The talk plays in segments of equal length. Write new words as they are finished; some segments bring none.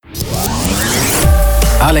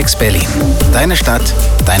Alex Berlin. Deine Stadt,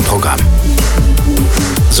 dein Programm.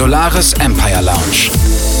 Solaris Empire Lounge.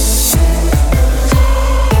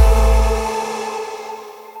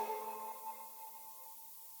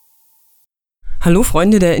 Hallo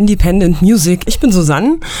Freunde der Independent Music, ich bin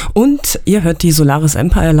Susanne und ihr hört die Solaris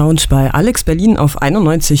Empire Lounge bei Alex Berlin auf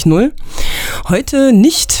 91.0. Heute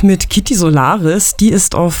nicht mit Kitty Solaris, die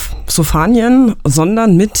ist auf Sophanien,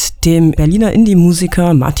 sondern mit dem Berliner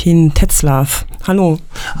Indie-Musiker Martin Tetzlaff. Hallo.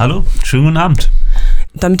 Hallo, schönen guten Abend.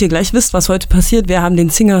 Damit ihr gleich wisst, was heute passiert, wir haben den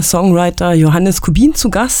Singer-Songwriter Johannes Kubin zu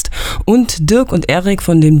Gast und Dirk und Erik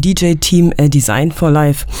von dem DJ-Team Design for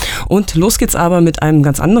Life. Und los geht's aber mit einem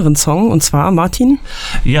ganz anderen Song, und zwar, Martin?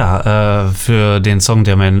 Ja, für den Song,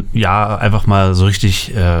 der mein Jahr einfach mal so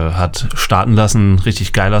richtig hat starten lassen,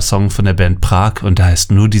 richtig geiler Song von der Band Prag und der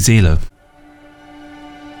heißt Nur die Seele.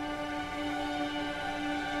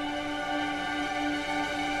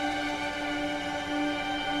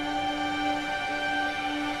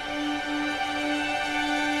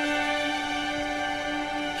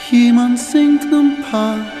 Jemand singt im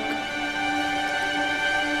Park,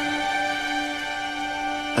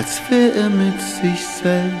 als wäre er mit sich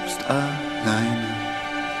selbst alleine.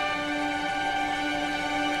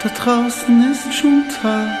 Da draußen ist schon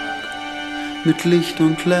Tag, mit Licht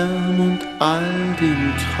und Lärm und all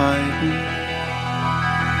dem Treiben.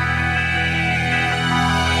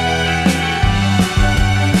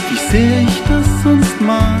 Wie sehe ich das sonst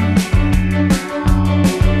mal?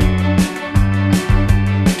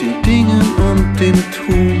 Dingen und dem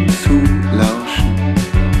Tun zu lauschen.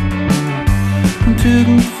 Und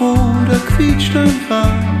irgendwo da quietscht ein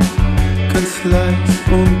Rad, ganz leis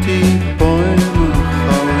und die Bäume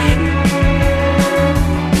rauschen.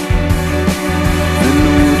 Wenn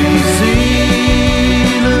nur die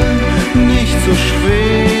Seele nicht so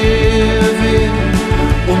schwer wäre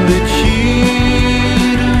und mit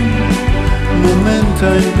jedem Moment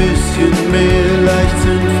ein bisschen mehr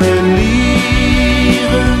Leichtsinn verlieren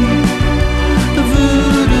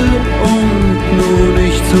würde und nur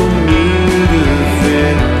nicht so müde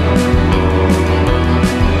wäre.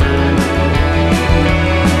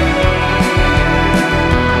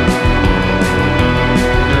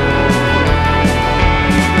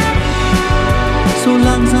 So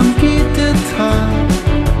langsam geht der Tag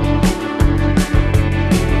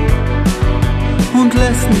und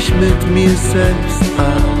lässt mich mit mir selbst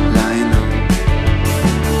alleine.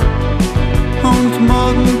 Und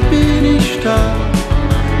morgen bin ich da,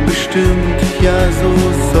 bestimmt, ja, so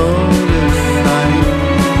soll es sein.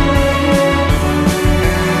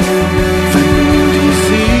 Wenn nur die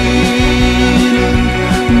Seele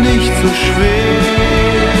nicht so schwer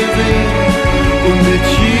wäre und mit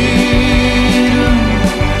jedem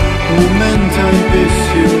Moment ein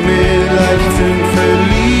bisschen mehr Leichtsinn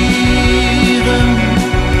verlieren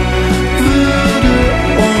würde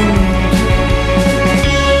und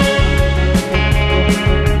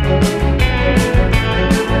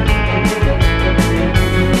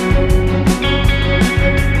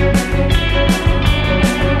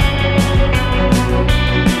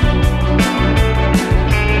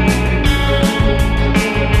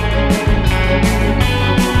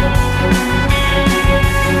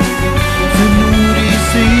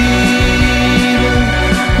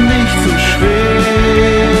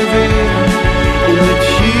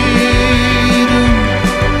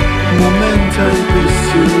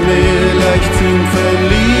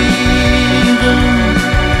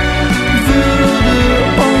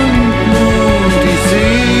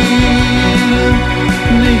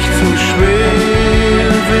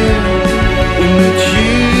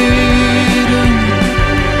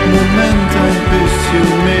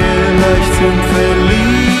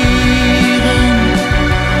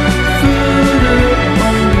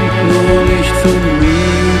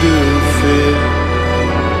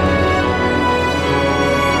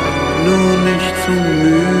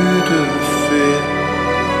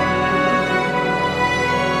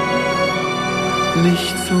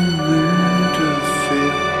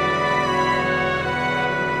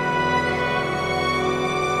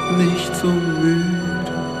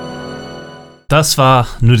Das war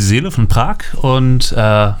Nur die Seele von Prag und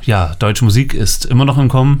ja, deutsche Musik ist immer noch im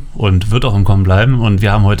Kommen und wird auch im Kommen bleiben und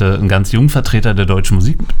wir haben heute einen ganz jungen Vertreter der deutschen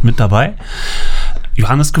Musik mit dabei.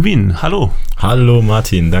 Johannes Kubin, hallo. Hallo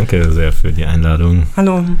Martin, danke sehr für die Einladung.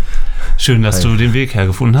 Hallo. Schön, dass du den Weg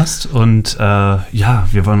hergefunden hast und ja,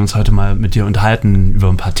 wir wollen uns heute mal mit dir unterhalten über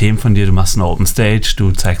ein paar Themen von dir. Du machst eine Open Stage,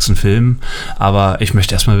 du zeigst einen Film, aber ich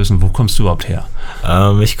möchte erstmal wissen, wo kommst du überhaupt her?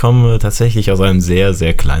 Ich komme tatsächlich aus einem sehr,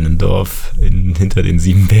 sehr kleinen Dorf hinter den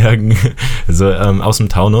 7 Bergen, also aus dem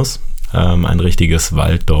Taunus. ein richtiges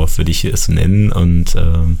Walddorf, würde ich es nennen. Und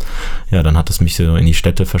dann hat es mich so in die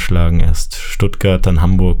Städte verschlagen. Erst Stuttgart, dann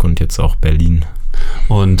Hamburg und jetzt auch Berlin.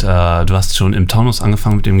 Und du hast schon im Taunus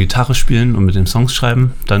angefangen mit dem Gitarre spielen und mit dem Songs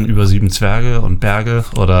schreiben, dann über 7 Zwerge und Berge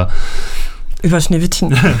oder... Über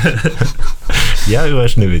Schneewittchen. Ja, über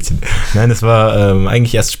Schneewittchen. Nein, es war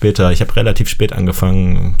eigentlich erst später. Ich habe relativ spät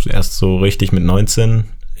angefangen, erst so richtig mit 19.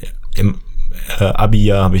 Im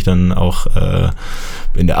Abi-Jahr habe ich dann auch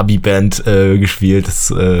in der Abi-Band gespielt.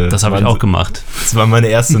 Das habe ich auch gemacht. Das war meine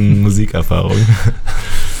erste Musikerfahrung.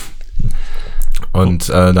 Und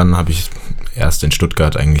dann habe ich erst in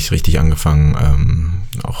Stuttgart eigentlich richtig angefangen,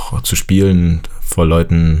 auch zu spielen, vor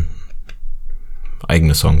Leuten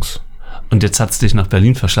eigene Songs. Und jetzt hat es dich nach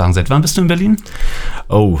Berlin verschlagen. Seit wann bist du in Berlin?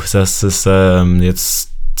 Oh, das ist jetzt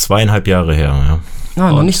 2,5 Jahre her, ja. Ja,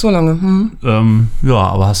 noch nicht so lange.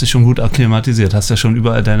 Aber hast dich schon gut akklimatisiert, hast ja schon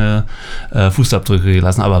überall deine Fußabdrücke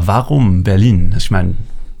gelassen. Aber warum Berlin? Ich meine,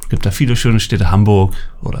 es gibt da viele schöne Städte, Hamburg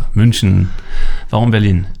oder München. Warum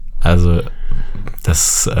Berlin? Also,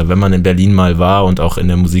 wenn man in Berlin mal war und auch in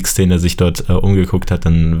der Musikszene sich dort umgeguckt hat,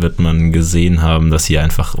 dann wird man gesehen haben, dass hier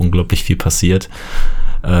einfach unglaublich viel passiert.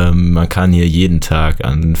 Man kann hier jeden Tag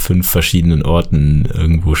an 5 verschiedenen Orten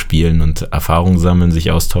irgendwo spielen und Erfahrungen sammeln,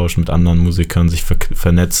 sich austauschen mit anderen Musikern, sich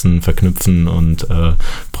vernetzen, verknüpfen und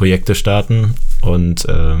Projekte starten. Und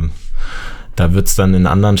da wird es dann in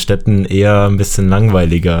anderen Städten eher ein bisschen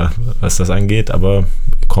langweiliger, was das angeht, aber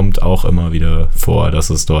kommt auch immer wieder vor, dass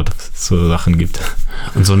es dort so Sachen gibt.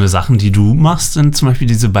 Und so eine Sachen, die du machst, sind zum Beispiel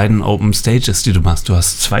diese beiden Open Stages, die du machst. Du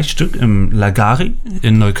hast 2 Stück im Lagari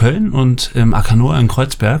in Neukölln und im Akanor in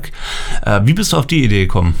Kreuzberg. Wie bist du auf die Idee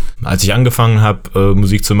gekommen? Als ich angefangen habe,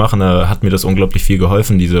 Musik zu machen, hat mir das unglaublich viel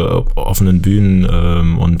geholfen, diese offenen Bühnen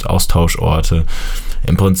und Austauschorte.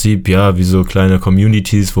 Im Prinzip, ja, wie so kleine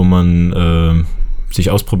Communities, wo man sich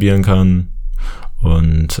ausprobieren kann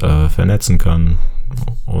und vernetzen kann.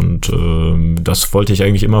 Und das wollte ich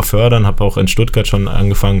eigentlich immer fördern, habe auch in Stuttgart schon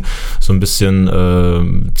angefangen, so ein bisschen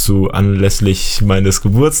anlässlich meines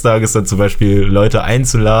Geburtstages dann zum Beispiel Leute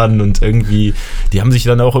einzuladen und irgendwie, die haben sich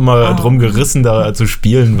dann auch immer drum gerissen, da zu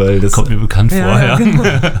spielen, weil das... Kommt mir bekannt vor, ja. Genau.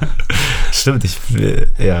 Stimmt,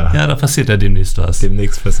 Ja, da passiert ja demnächst was.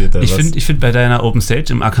 Demnächst passiert da was. Ich finde bei deiner Open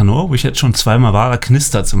Stage im Akanor, wo ich jetzt schon 2-mal war, da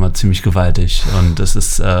knistert es immer ziemlich gewaltig. Und das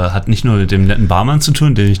ist, hat nicht nur mit dem netten Barmann zu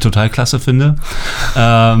tun, den ich total klasse finde,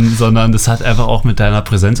 sondern das hat einfach auch mit deiner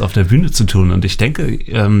Präsenz auf der Bühne zu tun. Und ich denke,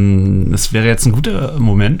 es wäre jetzt ein guter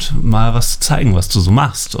Moment, mal was zu zeigen, was du so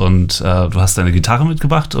machst. Und du hast deine Gitarre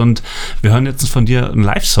mitgebracht und wir hören jetzt von dir einen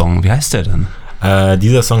Live-Song. Wie heißt der denn?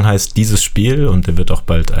 Dieser Song heißt Dieses Spiel und der wird auch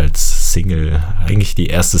bald als Single, eigentlich die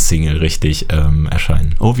erste Single richtig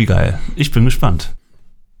erscheinen. Oh, wie geil. Ich bin gespannt.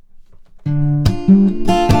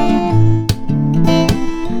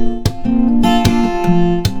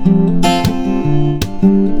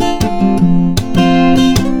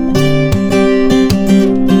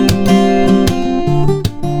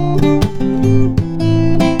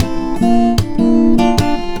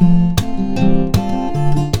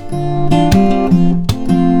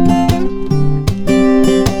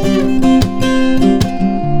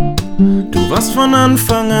 Von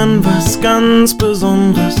Anfang an was ganz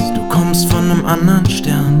Besonderes. Du kommst von einem anderen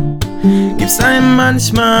Stern, gibst einem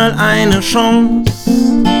manchmal eine Chance.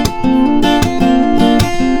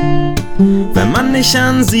 Wenn man dich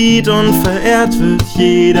ansieht und verehrt, wird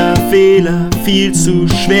jeder Fehler viel zu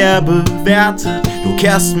schwer bewertet. Du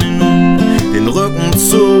kehrst mir nun den Rücken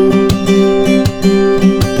zu.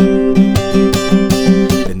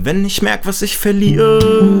 Denn wenn ich merk, was ich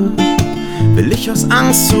verliere, will ich aus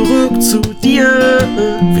Angst zurück zu dir.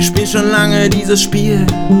 Wir spielen schon lange dieses Spiel.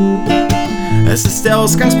 Es ist der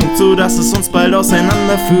Ausgangspunkt, so dass es uns bald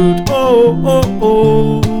auseinanderführt. Oh, oh,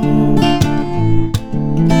 oh.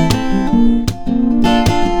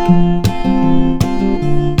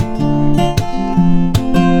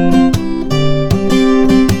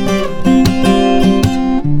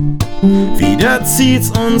 Wieder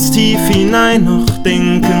zieht's uns tief hinein, noch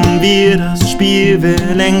denken wir, das Spiel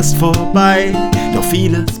wäre längst vorbei. Doch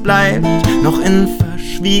vieles bleibt noch in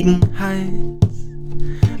Verschwiegenheit.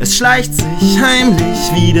 Es schleicht sich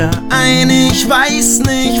heimlich wieder ein, ich weiß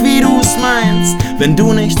nicht, wie du's meinst. Wenn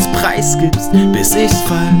du nichts preisgibst, bis ich's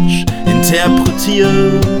falsch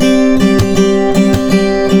interpretiere.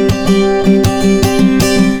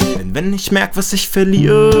 Denn wenn ich merk, was ich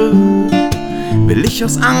verliere, will ich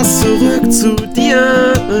aus Angst zurück zu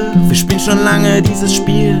dir. Wir spielen schon lange dieses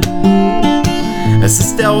Spiel. Es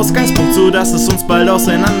ist der Ausgangspunkt, so dass es uns bald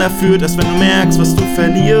auseinanderführt. Erst wenn du merkst, was du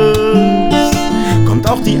verlierst, kommt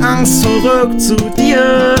auch die Angst zurück zu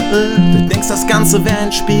dir. Du denkst, das Ganze wäre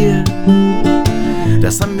ein Spiel.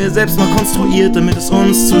 Das haben wir selbst mal konstruiert, damit es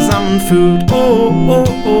uns zusammenführt. Oh, oh,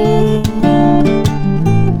 oh.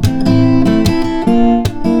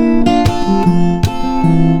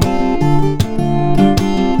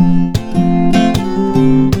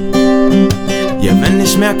 Ja, wenn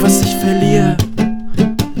ich merk, was ich verliere,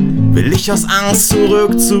 will ich aus Angst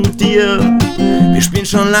zurück zu dir. Wir spielen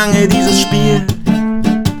schon lange dieses Spiel.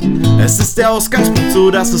 Es ist der Ausgangspunkt, so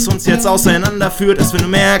dass es uns jetzt auseinanderführt. Erst wenn du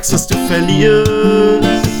merkst, was du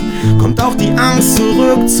verlierst, kommt auch die Angst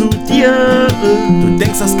zurück zu dir. Du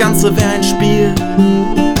denkst, das Ganze wäre ein Spiel.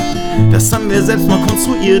 Das haben wir selbst mal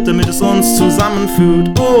konstruiert, damit es uns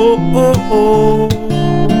zusammenführt. Oh, oh, oh.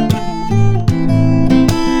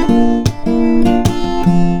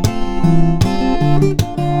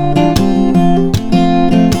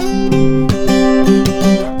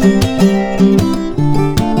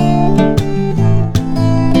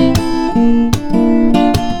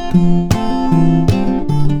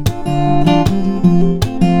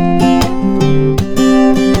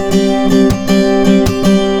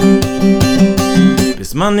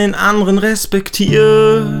 Man den anderen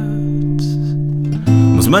respektiert,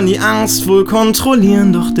 muss man die Angst wohl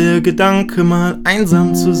kontrollieren, doch der Gedanke, mal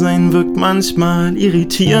einsam zu sein, wirkt manchmal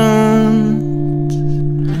irritierend.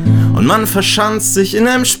 Und man verschanzt sich in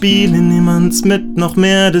einem Spiel, in dem man's mit noch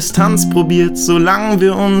mehr Distanz probiert, solange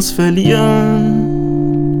wir uns verlieren.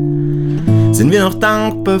 Sind wir noch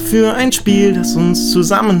dankbar für ein Spiel, das uns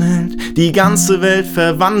zusammenhält, die ganze Welt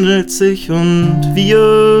verwandelt sich und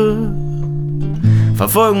wir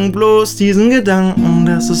verfolgen bloß diesen Gedanken,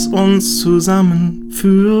 dass es uns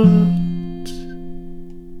zusammenführt.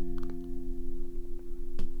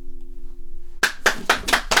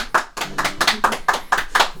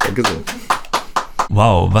 Danke so.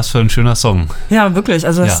 Wow, was für ein schöner Song. Ja, wirklich.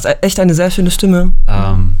 Also das ist echt eine sehr schöne Stimme.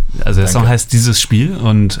 Also der Song heißt Dieses Spiel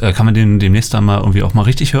und kann man den demnächst dann mal irgendwie auch mal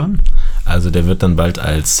richtig hören? Also der wird dann bald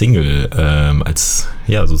als Single, als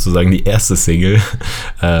sozusagen die erste Single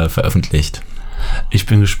veröffentlicht. Ich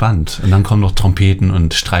bin gespannt. Und dann kommen noch Trompeten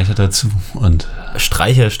und Streicher dazu. Und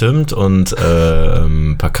Streicher stimmt und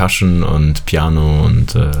Percussion und Piano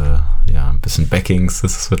und ein bisschen Backings.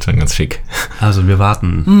 Das wird schon ganz schick. Also wir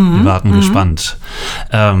warten. Wir warten gespannt.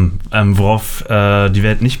 Worauf die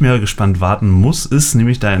Welt nicht mehr gespannt warten muss, ist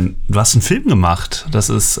nämlich du hast einen Film gemacht. Das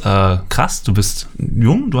ist krass. Du bist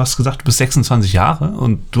jung. Du hast gesagt, du bist 26 Jahre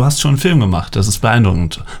und du hast schon einen Film gemacht. Das ist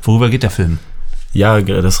beeindruckend. Worüber geht der Film? Ja,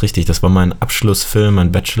 das ist richtig. Das war mein Abschlussfilm,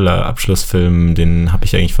 mein Bachelor-Abschlussfilm. Den habe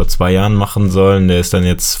ich eigentlich vor 2 Jahren machen sollen. Der ist dann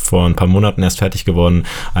jetzt vor ein paar Monaten erst fertig geworden.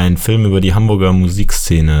 Ein Film über die Hamburger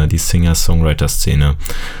Musikszene, die Singer-Songwriter-Szene.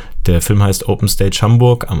 Der Film heißt Open Stage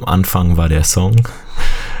Hamburg. Am Anfang war der Song.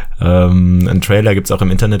 Ein Trailer gibt es auch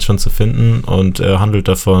im Internet schon zu finden und handelt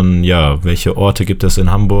davon, welche Orte gibt es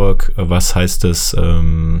in Hamburg, was heißt es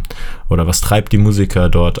oder was treibt die Musiker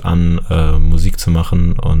dort an, Musik zu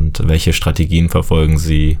machen und welche Strategien verfolgen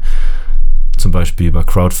sie, zum Beispiel über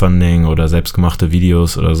Crowdfunding oder selbstgemachte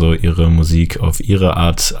Videos oder so, ihre Musik auf ihre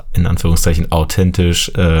Art, in Anführungszeichen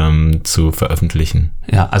authentisch zu veröffentlichen.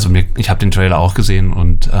 Ja, also ich habe den Trailer auch gesehen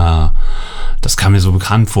und das kam mir so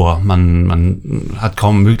bekannt vor. Man hat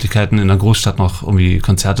kaum Möglichkeiten, in der Großstadt noch irgendwie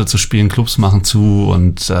Konzerte zu spielen, Clubs machen zu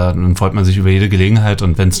und dann freut man sich über jede Gelegenheit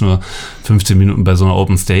und wenn es nur 15 Minuten bei so einer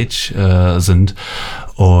Open Stage sind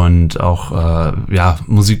und auch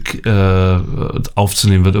Musik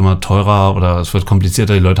aufzunehmen wird immer teurer oder es wird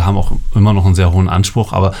komplizierter. Die Leute haben auch immer noch einen sehr hohen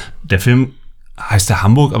Anspruch, aber der Film heißt ja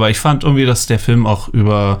Hamburg, aber ich fand irgendwie, dass der Film auch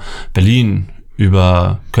über Berlin,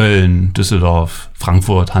 über Köln, Düsseldorf,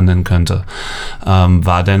 Frankfurt handeln könnte.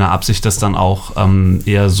 War deine Absicht, das dann auch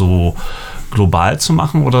eher so global zu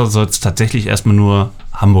machen oder soll es tatsächlich erstmal nur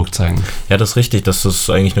Hamburg zeigen? Ja, das ist richtig, dass das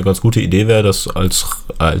eigentlich eine ganz gute Idee wäre, das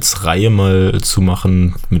als Reihe mal zu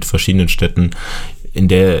machen mit verschiedenen Städten. In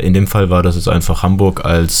dem Fall war das jetzt einfach Hamburg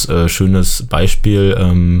als schönes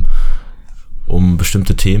Beispiel, um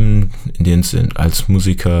bestimmte Themen, in denen es als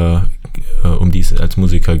Musiker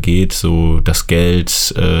geht, so das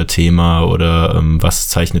Geld-Thema oder was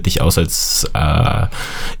zeichnet dich aus als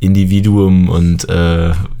Individuum und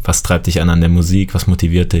was treibt dich an der Musik, was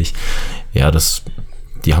motiviert dich? Ja,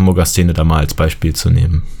 die Hamburger Szene da mal als Beispiel zu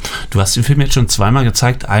nehmen. Du hast den Film jetzt schon 2-mal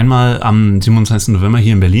gezeigt, einmal am 27. November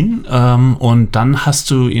hier in Berlin und dann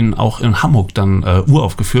hast du ihn auch in Hamburg dann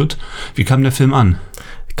uraufgeführt. Wie kam der Film an?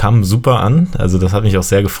 Kam super an, also das hat mich auch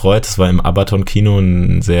sehr gefreut. Das war im Abaton-Kino,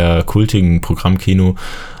 ein sehr kultigen Programmkino,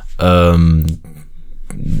 bei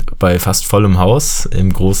fast vollem Haus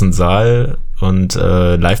im großen Saal und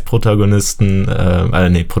Live-Protagonisten,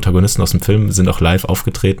 Protagonisten aus dem Film sind auch live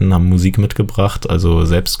aufgetreten, haben Musik mitgebracht, also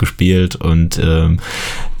selbst gespielt und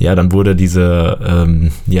dann wurde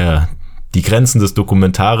die Grenzen des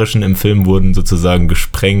Dokumentarischen im Film wurden sozusagen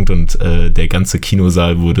gesprengt und der ganze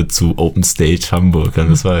Kinosaal wurde zu Open Stage Hamburg.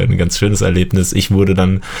 Und das war ein ganz schönes Erlebnis. Ich wurde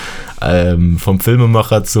dann vom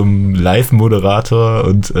Filmemacher zum Live-Moderator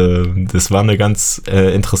und das war eine ganz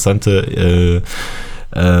interessante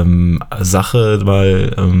Sache,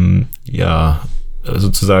 weil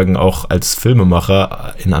sozusagen auch als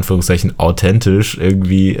Filmemacher in Anführungszeichen authentisch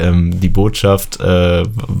irgendwie die Botschaft,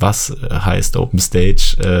 was heißt Open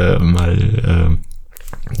Stage,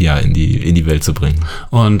 in die Welt zu bringen.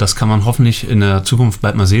 Und das kann man hoffentlich in der Zukunft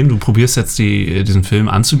bald mal sehen. Du probierst jetzt diesen Film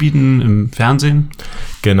anzubieten im Fernsehen?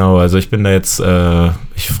 Genau, also ich bin da jetzt,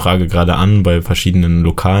 ich frage gerade an bei verschiedenen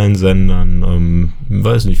lokalen Sendern,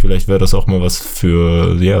 weiß nicht, vielleicht wäre das auch mal was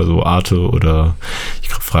für, so Arte oder ich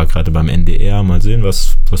frage gerade beim NDR, mal sehen,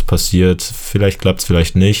 was passiert. Vielleicht klappt es,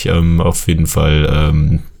 vielleicht nicht. Auf jeden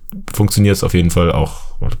Fall funktioniert es auf jeden Fall auch,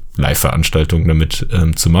 Live-Veranstaltungen damit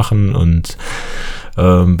zu machen und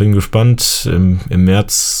bin gespannt. Im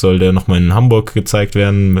März soll der nochmal in Hamburg gezeigt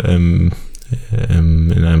werden,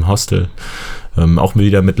 in einem Hostel. Auch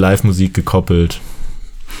wieder mit Live-Musik gekoppelt.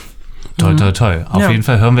 Toll, toll, toll. Auf jeden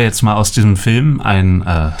Fall hören wir jetzt mal aus diesem Film einen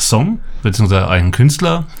Song, beziehungsweise einen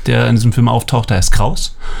Künstler, der in diesem Film auftaucht, der heißt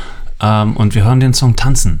Kraus. Und wir hören den Song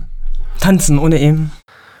Tanzen. Tanzen ohne eben.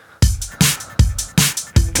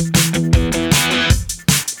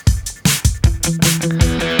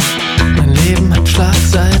 Mein Leben hat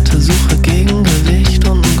Schlagseite, suche Gegengewicht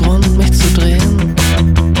und einen Grund, mich zu drehen.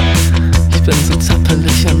 Ich bin so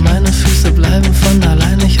zappelig und meine Füße bleiben von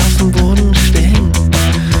allein nicht auf dem Boden stehen.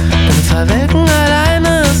 Denn verwelken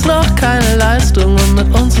alleine ist noch keine Leistung und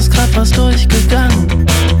mit uns ist grad was durchgegangen.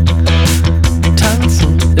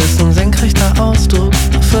 Tanzen ist ein senkrechter Ausdruck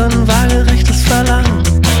für ein waagerechtes Verlangen.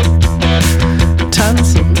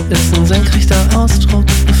 Tanzen ist ein senkrechter Ausdruck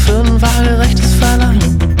für ein waagerechtes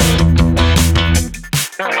Verlangen.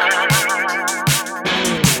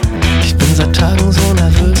 Ich bin seit Tagen so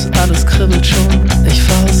nervös, alles kribbelt schon, ich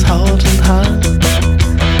fahr aus Haut und Haar.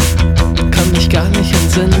 Kann mich gar nicht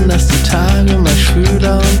entsinnen, dass die Tage mal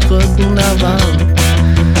schwüler und drückender waren.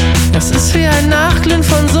 Es ist wie ein Nachglühen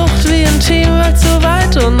von Sucht, wie ein Teamwork so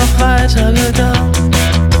weit und noch weiter gegangen.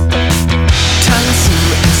 Tanzen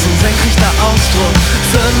ist ein senkrechter Ausdruck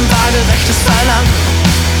für ein waagerechtes Verlangen.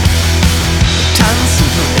 Tanzen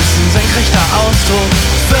ist ein senkrechter Ausdruck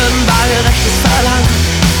für ein waagerechtes Verlangen.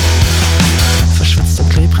 Verschwitzt und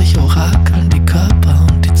klebrig orakeln die Körper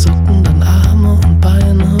und die zuckenden Arme und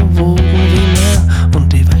Beine wogen wie Meer.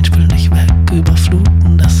 Und die Welt spült nicht weg,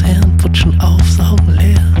 überfluten das Hirn, putschen auf, saugen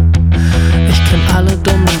leer. Ich kenn alle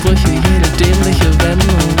dummen Sprüche, jede dämliche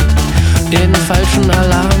Wendung, jeden falschen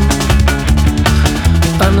Alarm.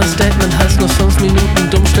 Understatement heißt nur 5 Minuten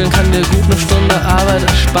dumm stellen, kann dir gut 1 Stunde Arbeit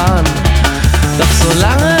ersparen. Doch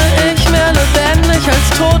solange ich mehr lebendig als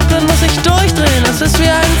tot bin, muss ich durchdrehen, es ist wie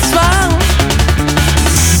ein Zwang.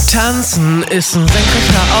 Tanzen ist ein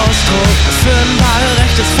senkrechter Ausdruck für ein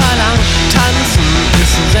waagerechtes Verlangen. Tanzen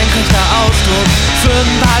ist ein senkrechter Ausdruck für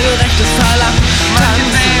ein waagerechtes Verlangen.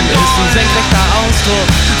 Tanzen ist ein senkrechter Ausdruck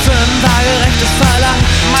für ein waagerechtes Verlangen.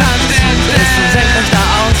 Tanzen ist ein senkrechter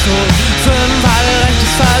Ausdruck für ein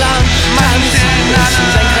waagerechtes Verlangen. Tanzen ist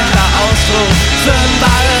ein senkrechter Ausdruck für ein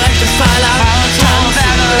waagerechtes Verlangen.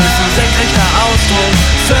 Tanzen ist ein senkrechter Ausdruck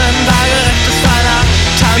für ein waagerechtes Verlangen.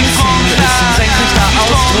 Tanzen ist ein senkrechter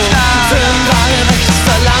Ausdruck für ein waagerechtes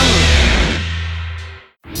Verlangen.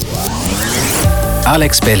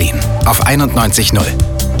 Alex Berlin auf 91.0.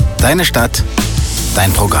 Deine Stadt,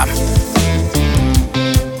 dein Programm.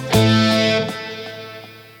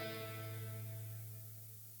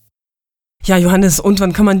 Ja, Johannes, und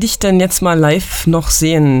wann kann man dich denn jetzt mal live noch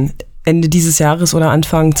sehen? Ende dieses Jahres oder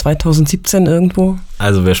Anfang 2017 irgendwo?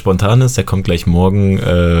 Also wer spontan ist, der kommt gleich morgen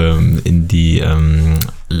in die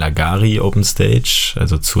Lagari Open Stage,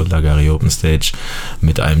 also zur Lagari Open Stage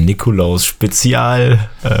mit einem Nikolaus-Spezial.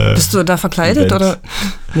 Bist du da verkleidet Event. oder?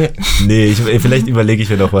 Nee. Nee, vielleicht überlege ich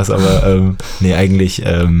mir noch was, aber eigentlich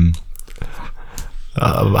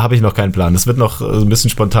habe ich noch keinen Plan. Es wird noch ein bisschen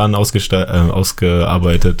spontan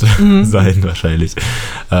ausgearbeitet sein wahrscheinlich.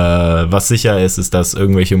 Was sicher ist, dass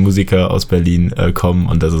irgendwelche Musiker aus Berlin kommen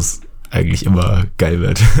und dass es eigentlich immer geil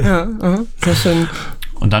wird. Ja, sehr schön.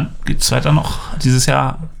 Und dann geht es weiter noch dieses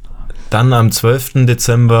Jahr? Dann am 12.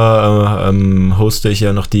 Dezember hoste ich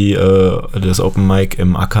ja noch das Open Mic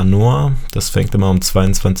im Acker Noir. Das fängt immer um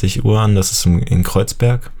 22 Uhr an. Das ist in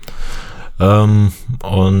Kreuzberg.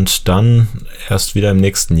 Und dann erst wieder im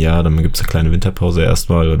nächsten Jahr, dann gibt es eine kleine Winterpause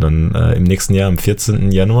erstmal und dann im nächsten Jahr am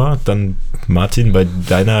 14. Januar dann Martin bei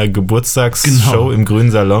deiner Geburtstagsshow im Grünen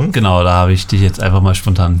Salon. Genau, da habe ich dich jetzt einfach mal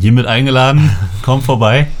spontan hiermit eingeladen. Komm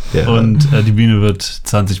vorbei und die Bühne wird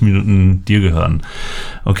 20 Minuten dir gehören.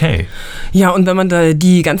 Okay. Ja, und wenn man da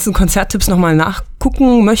die ganzen Konzerttipps nochmal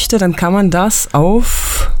nachgucken möchte, dann kann man das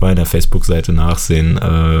auf meiner Facebook-Seite nachsehen.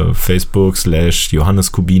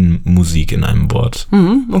 Facebook/Johannes Kubin Musik in einem Wort.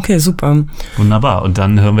 Okay, super. Wunderbar. Und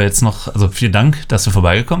dann hören wir jetzt noch, also vielen Dank, dass du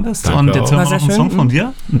vorbeigekommen bist. Danke und jetzt auch. hören wir noch einen Song von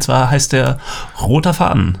dir. Und zwar heißt der Roter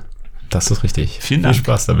Faden. Das ist richtig. Vielen Dank. Viel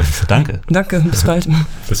Spaß damit. Danke. Danke, bis bald.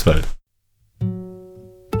 Bis bald.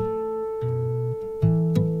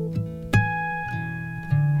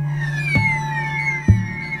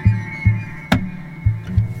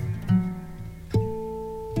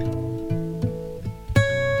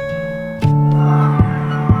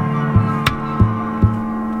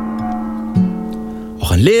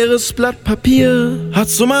 Ein leeres Blatt Papier hat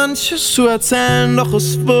so manches zu erzählen, doch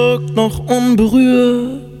es wirkt noch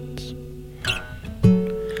unberührt.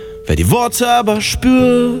 Wer die Worte aber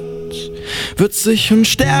spürt, wird sich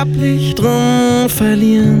unsterblich drin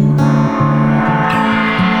verlieren.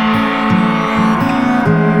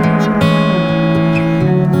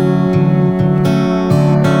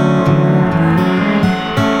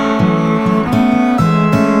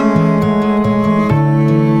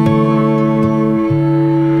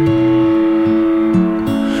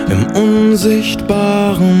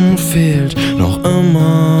 Unsichtbaren fehlt noch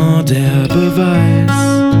immer der Beweis.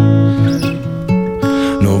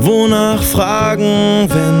 Nur wonach fragen,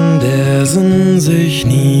 wenn der Sinn sich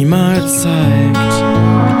niemals zeigt?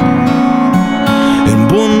 In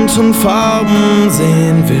bunten Farben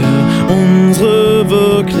sehen wir unsere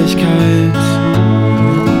Wirklichkeit.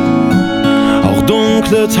 Auch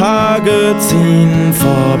dunkle Tage ziehen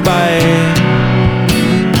vorbei.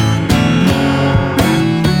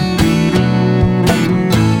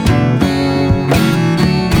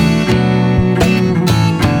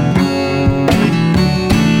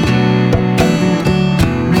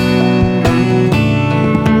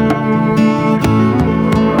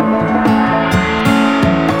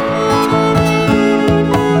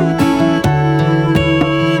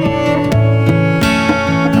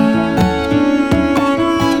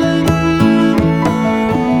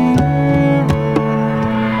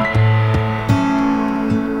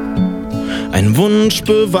 Wunsch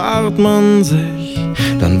bewahrt man sich,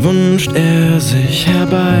 dann wünscht er sich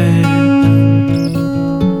herbei.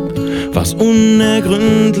 Was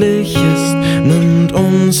unergründlich ist, nimmt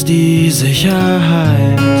uns die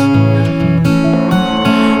Sicherheit.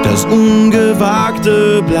 Das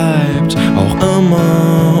Ungewagte bleibt auch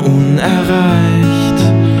immer unerreicht.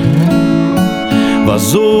 Was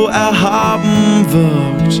so erhaben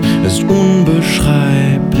wirkt, ist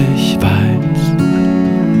unbeschreiblich weit.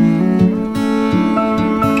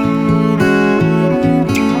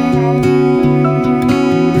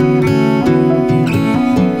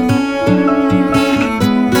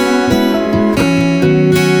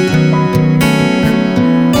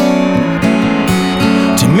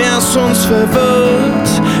 Uns verwirrt,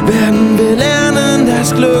 werden wir lernen,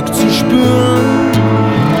 das Glück zu spüren.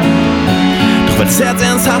 Doch wenn's Herz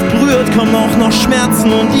ernsthaft berührt, kommen auch noch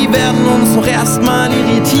Schmerzen und die werden uns noch erstmal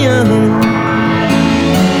irritieren.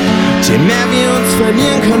 Je mehr wir uns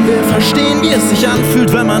verlieren, können wir verstehen, wie es sich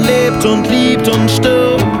anfühlt, wenn man lebt und liebt und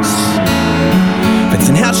stirbt. Wenn's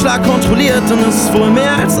den Herzschlag kontrolliert, dann ist es wohl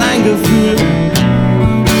mehr als ein Gefühl.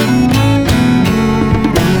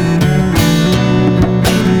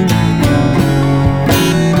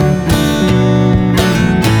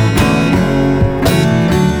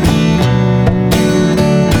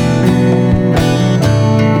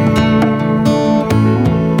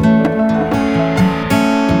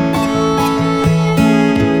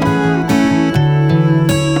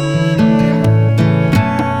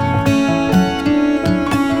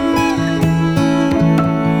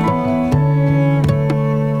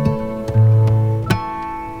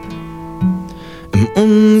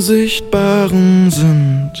 Unsichtbaren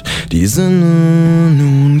sind die Sinne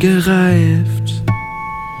nun gereift.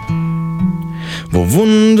 Wo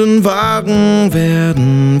Wunden waren,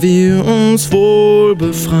 werden wir uns wohl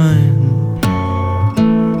befreien.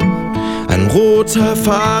 Ein roter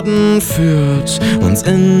Faden führt uns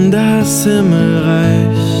in das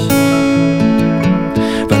Himmelreich.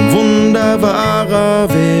 Wenn Wunder wahrer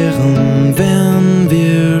wären, wären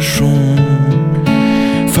wir schon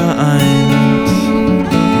vereint.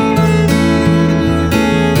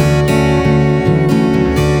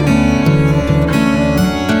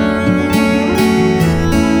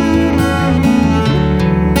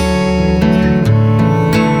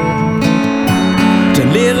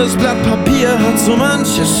 leeres Blatt Papier hat so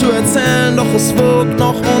manches zu erzählen, doch es wogt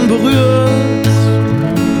noch unberührt.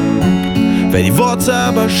 Wer die Worte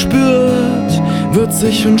aber spürt, wird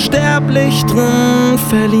sich unsterblich drin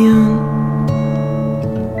verlieren.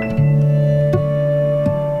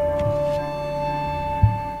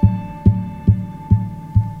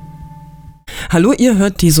 Hallo, ihr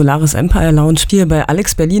hört die Solaris Empire Lounge hier bei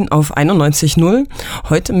Alex Berlin auf 91.0.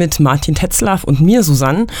 Heute mit Martin Tetzlaff und mir,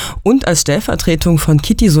 Susanne. Und als Stellvertretung von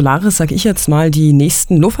Kitty Solaris sage ich jetzt mal die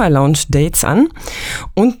nächsten Lo-Fi Lounge Dates an.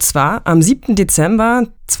 Und zwar am 7. Dezember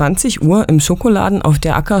 20 Uhr im Schokoladen auf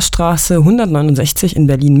der Ackerstraße 169 in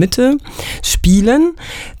Berlin-Mitte spielen.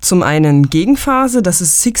 Zum einen Gegenphase, das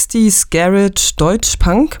ist 60s Garage Deutsch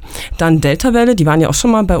Punk. Dann Delta Welle, die waren ja auch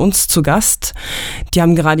schon mal bei uns zu Gast. Die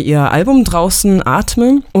haben gerade ihr Album draußen,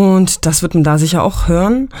 Atme. Und das wird man da sicher auch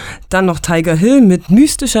hören. Dann noch Tiger Hill mit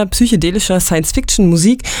mystischer, psychedelischer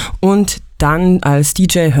Science-Fiction-Musik. Und dann als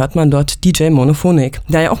DJ hört man dort DJ Monophonic,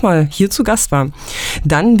 der ja auch mal hier zu Gast war.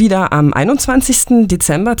 Dann wieder am 21.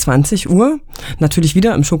 Dezember 20 Uhr, natürlich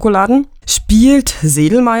wieder im Schokoladen, spielt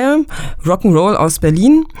Sedelmeier, Rock'n'Roll aus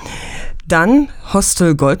Berlin. Dann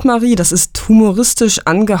Hostel Goldmarie, das ist humoristisch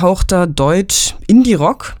angehauchter Deutsch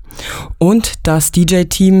Indie-Rock. Und das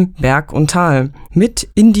DJ-Team Berg und Tal mit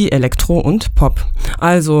Indie, Elektro und Pop.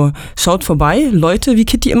 Also schaut vorbei, Leute, wie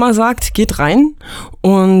Kitty immer sagt, geht rein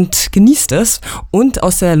und genießt es. Und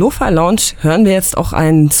aus der Lo-Fi Lounge hören wir jetzt auch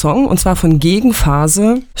einen Song, und zwar von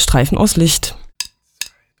Gegenphase, Streifen aus Licht.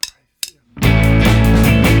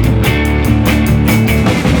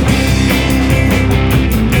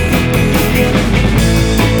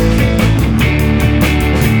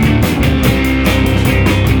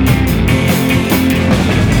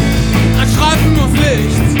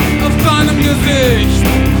 Gesicht.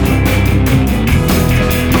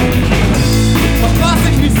 Doch was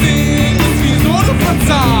ich nicht sehe, ist, wieso du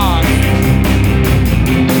verzagst.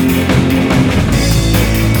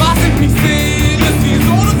 Was ich nicht sehe, ist,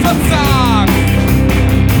 wieso du verzagst.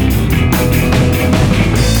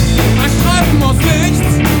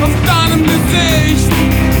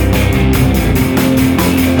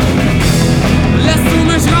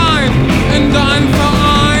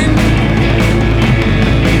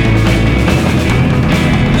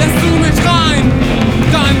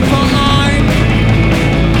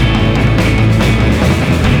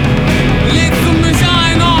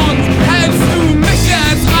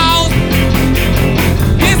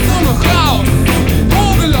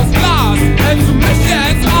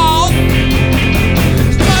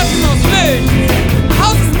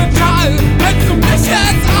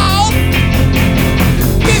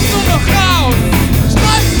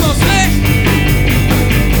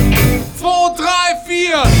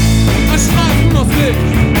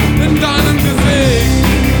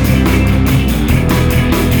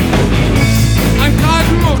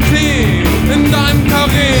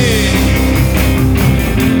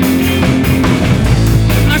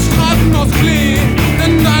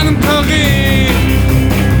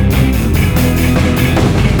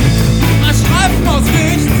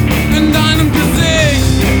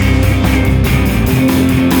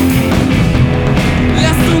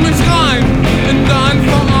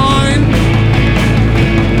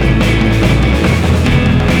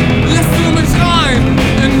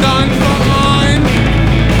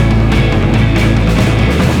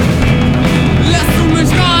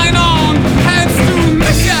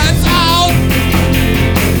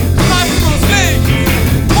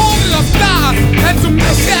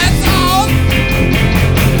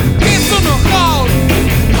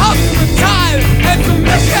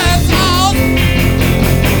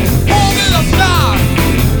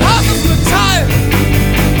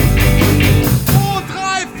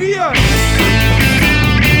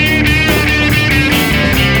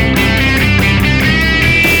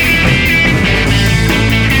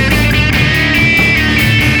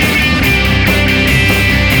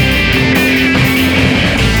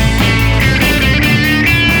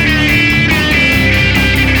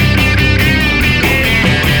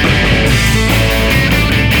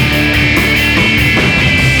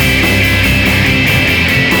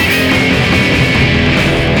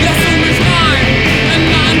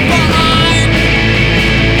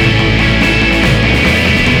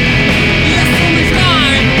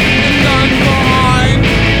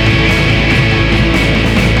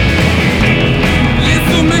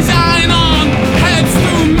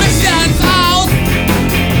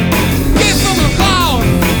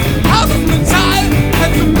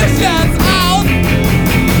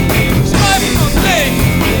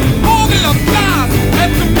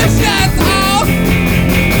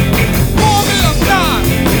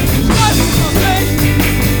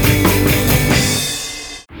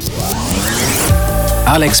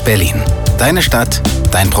 Alex Berlin. Deine Stadt,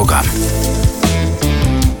 dein Programm.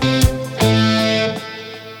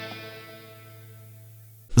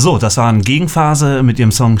 So, das waren Gegenphase mit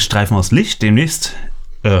ihrem Song Streifen aus Licht. Demnächst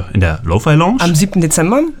in der Lo-Fi Lounge. Am 7.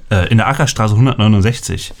 Dezember? In der Ackerstraße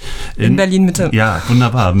 169. In Berlin-Mitte. Ja,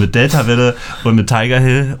 wunderbar. Mit Delta-Welle und mit Tiger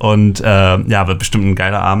Hill. Und wird bestimmt ein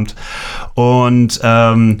geiler Abend. Und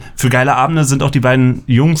für geile Abende sind auch die beiden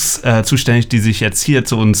Jungs zuständig, die sich jetzt hier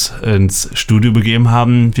zu uns ins Studio begeben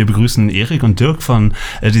haben. Wir begrüßen Erik und Dirk von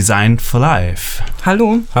Design for Life.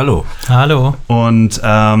 Hallo. Hallo. Hallo. Und ich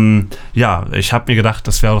habe mir gedacht,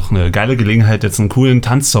 das wäre auch eine geile Gelegenheit, jetzt einen coolen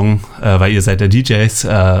Tanzsong, weil ihr seid ja DJs,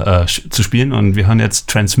 zu spielen. Und wir hören jetzt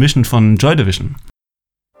Transmission von Joy Division.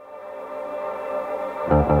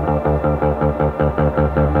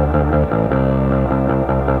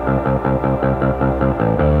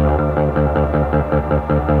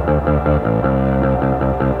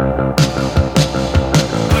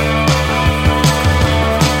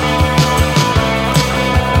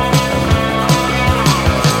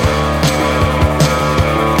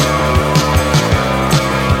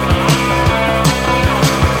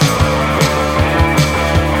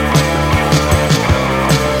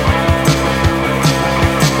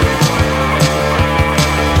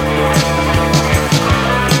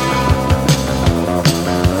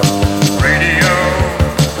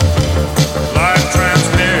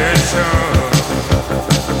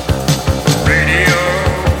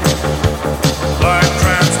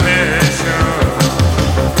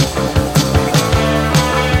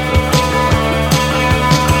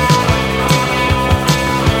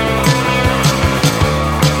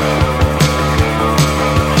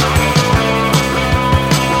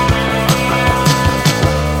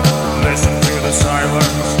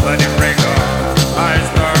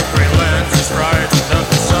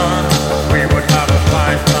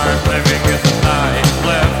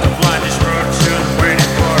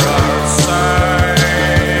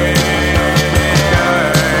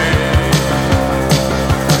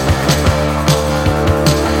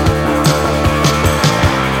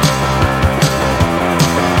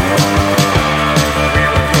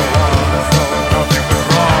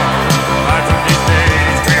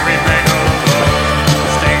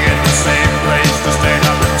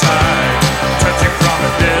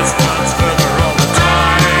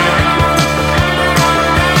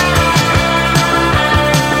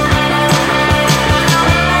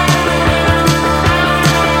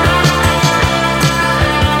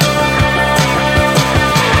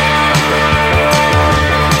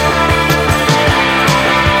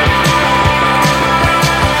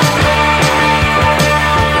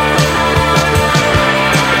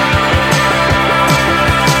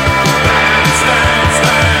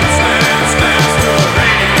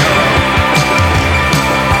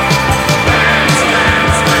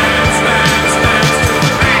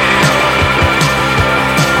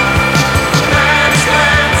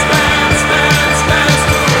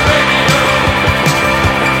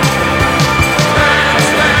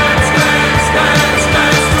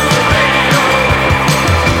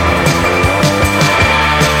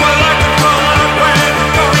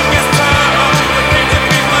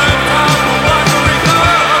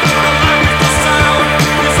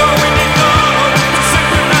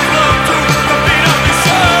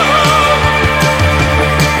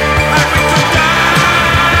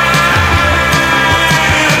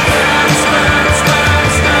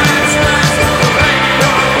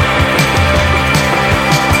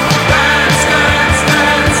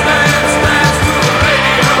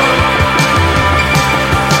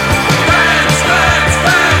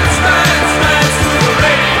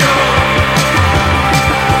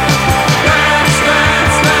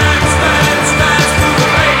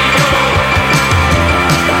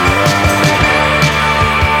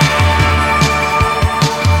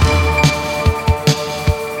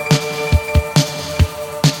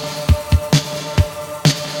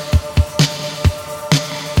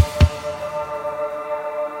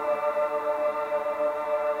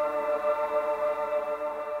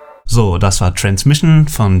 So, das war Transmission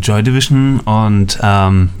von Joy Division und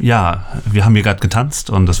wir haben hier gerade getanzt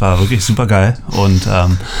und das war wirklich super geil und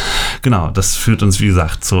genau, das führt uns wie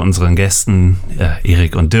gesagt zu unseren Gästen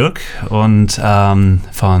Erik und Dirk und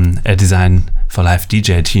von Design for Life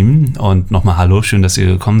DJ Team und nochmal hallo, schön, dass ihr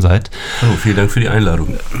gekommen seid. Oh, vielen Dank für die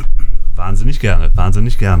Einladung. Wahnsinnig gerne,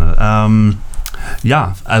 wahnsinnig gerne.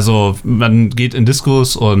 Ja, also man geht in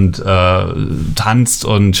Diskos und tanzt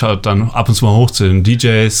und schaut dann ab und zu mal hoch zu den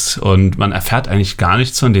DJs und man erfährt eigentlich gar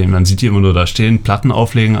nichts von denen. Man sieht die immer nur da stehen, Platten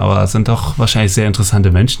auflegen, aber es sind doch wahrscheinlich sehr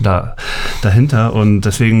interessante Menschen dahinter und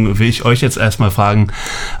deswegen will ich euch jetzt erstmal fragen,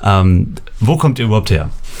 Wo kommt ihr überhaupt her?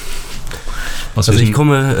 Also ich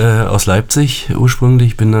komme aus Leipzig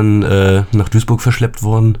ursprünglich, bin dann nach Duisburg verschleppt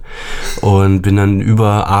worden und bin dann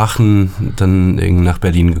über Aachen dann nach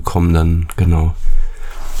Berlin gekommen dann, genau.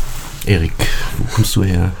 Erik, wo kommst du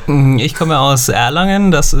her? Ich komme aus Erlangen,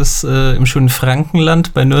 das ist im schönen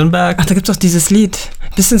Frankenland bei Nürnberg. Ach, da gibt es doch dieses Lied,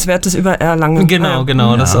 Wissenswertes über Erlangen. Genau,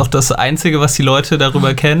 Ja. das ist auch das Einzige, was die Leute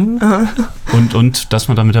darüber kennen. Und dass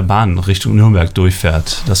man da mit der Bahn Richtung Nürnberg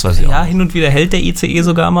durchfährt, das weiß ich auch. Ja, hin und wieder hält der ICE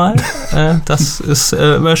sogar mal. Das ist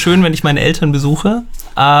immer schön, wenn ich meine Eltern besuche.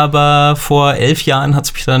 Aber vor 11 Jahren hat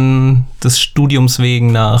es mich dann des Studiums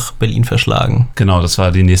wegen nach Berlin verschlagen. Genau, das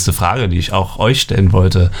war die nächste Frage, die ich auch euch stellen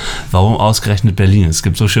wollte. Warum ausgerechnet Berlin? Es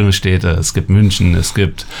gibt so schöne Städte, es gibt München, es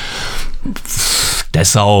gibt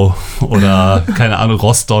Dessau oder, keine Ahnung,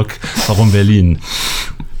 Rostock. Warum Berlin?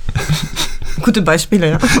 Gute Beispiele,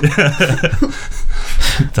 ja.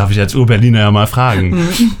 Darf ich als Ur-Berliner ja mal fragen.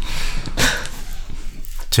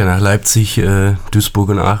 Tja, nach Leipzig, Duisburg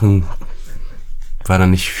und Aachen war da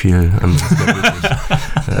nicht viel anderes.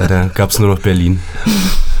 Da gab es nur noch Berlin.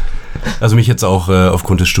 Also mich jetzt auch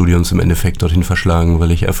aufgrund des Studiums im Endeffekt dorthin verschlagen,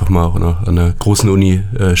 weil ich einfach mal auch noch an einer großen Uni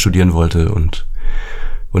studieren wollte und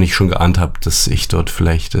ich schon geahnt habe, dass ich dort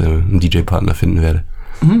vielleicht einen DJ-Partner finden werde.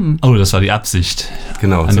 Oh, das war die Absicht.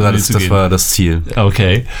 Genau, das war das Ziel.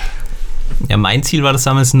 Okay. Ja, mein Ziel war das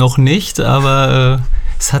damals noch nicht, aber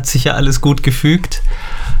es hat sich ja alles gut gefügt.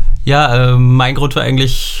 Ja, mein Grund war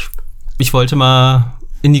eigentlich, ich wollte mal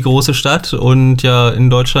in die große Stadt und ja,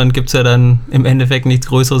 in Deutschland gibt es ja dann im Endeffekt nichts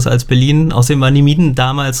Größeres als Berlin. Außerdem waren die Mieten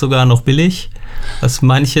damals sogar noch billig, was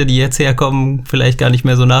manche, die jetzt herkommen, vielleicht gar nicht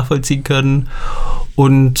mehr so nachvollziehen können.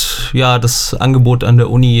 Und ja, das Angebot an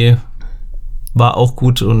der Uni war auch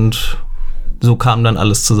gut und so kam dann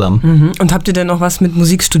alles zusammen. Und habt ihr denn noch was mit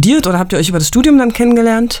Musik studiert oder habt ihr euch über das Studium dann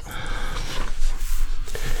kennengelernt?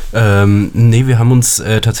 Nee, wir haben uns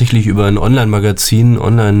tatsächlich über ein Online-Magazin,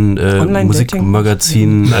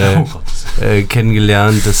 Musikmagazin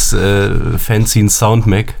kennengelernt, das Fanzine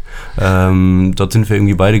Soundmac. Dort sind wir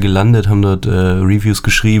irgendwie beide gelandet, haben dort Reviews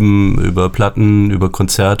geschrieben über Platten, über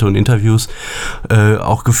Konzerte und Interviews,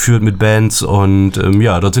 auch geführt mit Bands und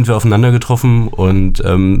dort sind wir aufeinander getroffen und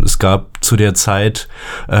es gab zu der Zeit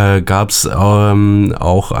gab's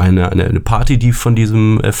auch eine Party, die von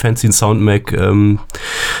diesem Fanzine Soundmac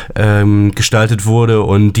gestaltet wurde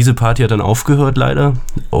und diese Party hat dann aufgehört leider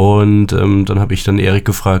und dann habe ich dann Erik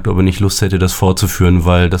gefragt, ob er nicht Lust hätte, das fortzuführen,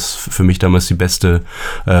 weil das für mich damals die beste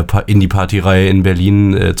Indie-Party-Reihe in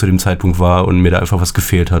Berlin zu dem Zeitpunkt war und mir da einfach was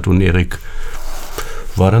gefehlt hat und Erik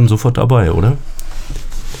war dann sofort dabei, oder?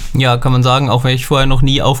 Ja, kann man sagen, auch wenn ich vorher noch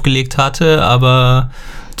nie aufgelegt hatte, aber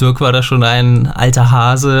Dirk war da schon ein alter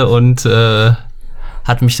Hase und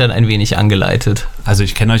hat mich dann ein wenig angeleitet. Also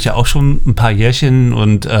ich kenne euch ja auch schon ein paar Jährchen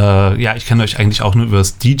und ich kenne euch eigentlich auch nur über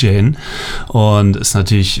das DJen und ist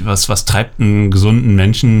natürlich, was treibt einen gesunden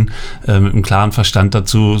Menschen mit einem klaren Verstand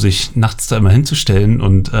dazu, sich nachts da immer hinzustellen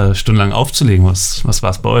und stundenlang aufzulegen. Was war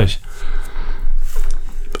es bei euch?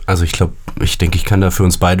 Also ich denke, ich kann da für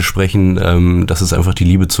uns beide sprechen, dass es einfach die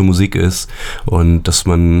Liebe zur Musik ist und dass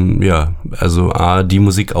man, die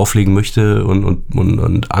Musik auflegen möchte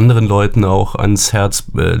und anderen Leuten auch ans Herz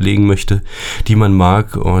legen möchte, die man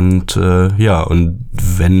mag und und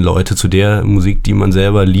wenn Leute zu der Musik, die man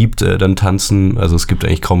selber liebt, dann tanzen, also es gibt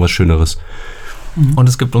eigentlich kaum was Schöneres. Und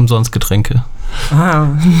es gibt umsonst Getränke.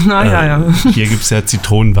 Ja. Hier gibt es ja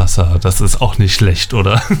Zitronenwasser, das ist auch nicht schlecht,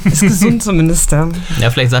 oder? Ist gesund zumindest, ja. Ja,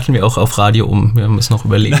 vielleicht satteln wir auch auf Radio um, wir müssen noch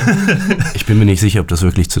überlegen. Ich bin mir nicht sicher, ob das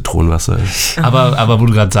wirklich Zitronenwasser ist. Aber wo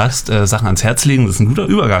du gerade sagst, Sachen ans Herz legen, das ist ein guter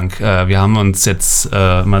Übergang. Wir haben uns jetzt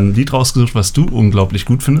mal ein Lied rausgesucht, was du unglaublich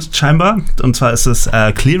gut findest, scheinbar. Und zwar ist es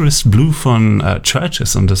Clearest Blue von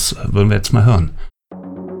Churches und das würden wir jetzt mal hören.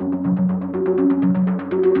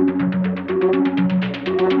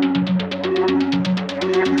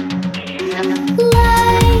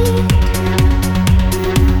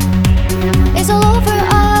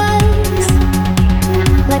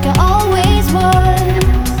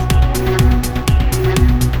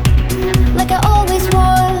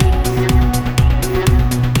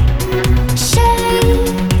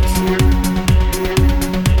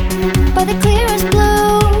 By the clearest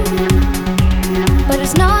blue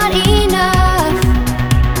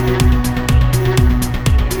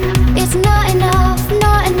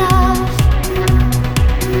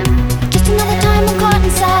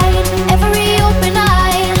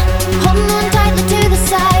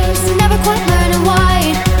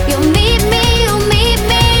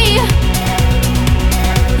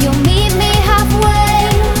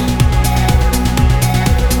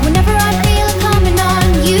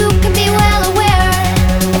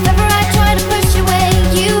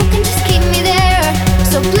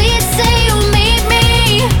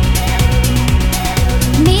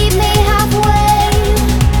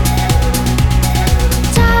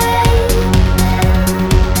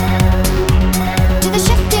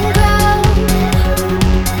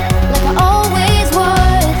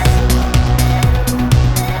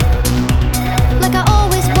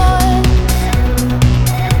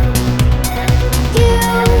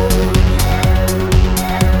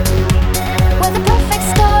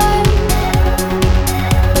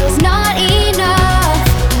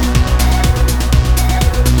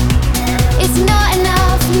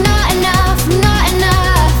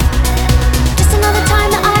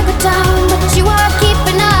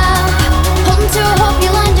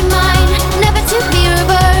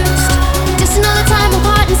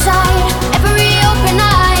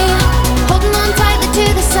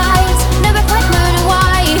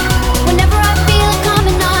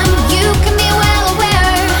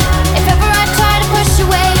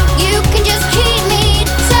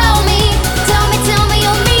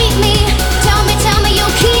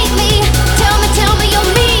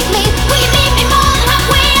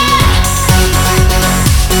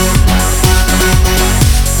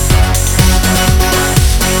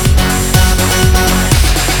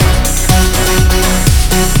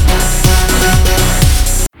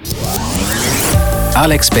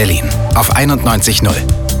Alex Berlin auf 91.0.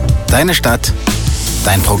 Deine Stadt,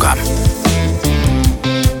 dein Programm.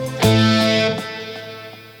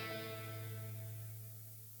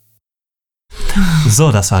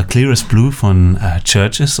 So, das war Clearest Blue von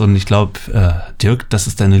Churches und ich glaube, Dirk, das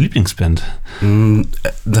ist deine Lieblingsband.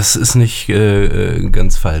 Das ist nicht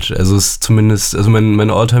ganz falsch. Also es ist zumindest, also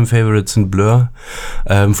meine All-Time-Favorites sind Blur.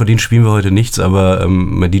 Von denen spielen wir heute nichts, aber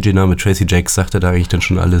mein DJ-Name Tracy Jacks sagte da eigentlich dann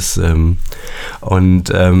schon alles.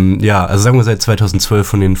 Ja, also sagen wir seit 2012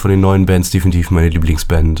 von den neuen Bands definitiv meine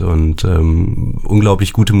Lieblingsband und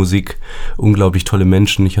unglaublich gute Musik, unglaublich tolle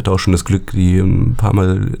Menschen. Ich hatte auch schon das Glück, die ein paar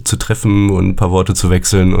Mal zu treffen und ein paar Worte zu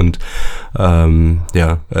wechseln und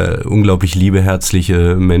unglaublich liebe,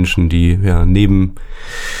 herzliche Menschen, die neben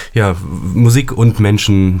Musik und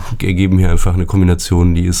Menschen ergeben hier einfach eine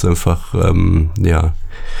Kombination, die ist einfach, kann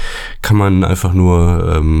man einfach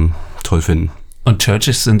nur toll finden. Und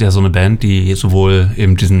Churches sind ja so eine Band, die sowohl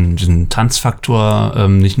eben diesen Tanzfaktor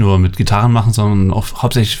nicht nur mit Gitarren machen, sondern auch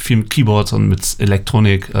hauptsächlich viel mit Keyboards und mit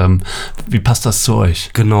Elektronik. Wie passt das zu euch?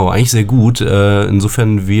 Genau, eigentlich sehr gut.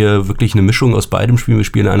 Insofern wir wirklich eine Mischung aus beidem spielen. Wir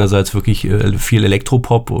spielen einerseits wirklich viel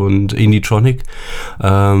Elektropop und Indie-Tronic.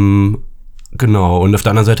 Genau, und auf der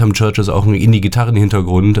anderen Seite haben Churches auch einen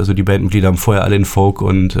Indie-Gitarren-Hintergrund. Also die Bandmitglieder haben vorher alle in Folk-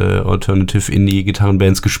 und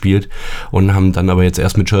Alternative-Indie-Gitarrenbands gespielt und haben dann aber jetzt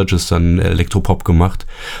erst mit Churches dann Elektropop gemacht.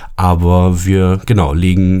 Aber wir,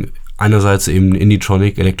 legen einerseits eben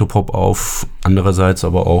Indie-Tronic, Elektropop auf, andererseits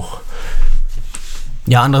aber auch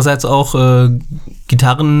andererseits auch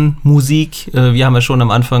Gitarrenmusik. Wir haben ja schon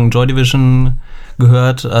am Anfang Joy Division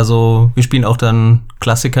gehört. Also wir spielen auch dann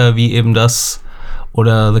Klassiker wie eben das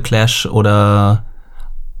oder The Clash oder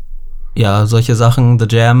solche Sachen, The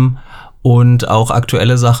Jam und auch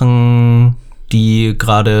aktuelle Sachen, die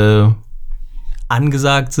gerade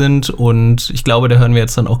angesagt sind und ich glaube, da hören wir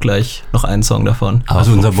jetzt dann auch gleich noch einen Song davon.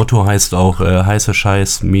 Also unser Motto heißt auch heißer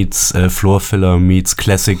Scheiß meets Floorfiller meets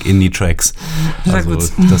Classic Indie Tracks. Sehr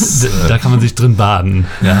gut. Da kann man sich drin baden.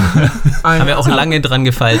 Ja. Haben wir auch lange dran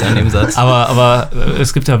gefeilt an dem Satz. Aber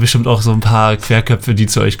es gibt ja bestimmt auch so ein paar Querköpfe, die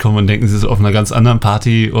zu euch kommen und denken, sie sind auf einer ganz anderen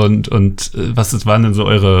Party und was waren denn so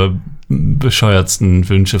eure bescheuertsten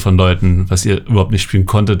Wünsche von Leuten, was ihr überhaupt nicht spielen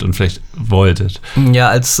konntet und vielleicht wolltet? Ja,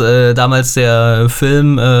 als damals der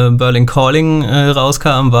Film Berlin Calling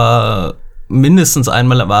rauskam, war mindestens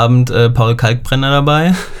einmal am Abend Paul Kalkbrenner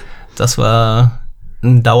dabei. Das war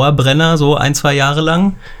ein Dauerbrenner, so 1-2 Jahre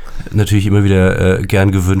lang. Natürlich immer wieder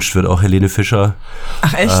gern gewünscht wird auch Helene Fischer.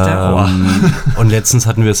 Ach echt? Und letztens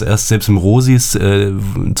hatten wir es erst selbst im Rosis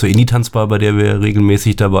zur Indie-Tanzbar, bei der wir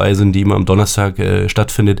regelmäßig dabei sind, die immer am Donnerstag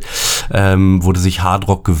stattfindet, wurde sich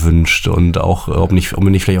Hardrock gewünscht und auch, ob wir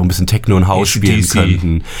nicht vielleicht auch ein bisschen Techno und House spielen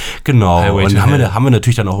könnten. Genau. Highway und haben wir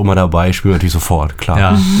natürlich dann auch immer dabei, spielen wir natürlich sofort,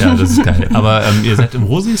 klar. Ja, das ist geil. Aber ihr seid im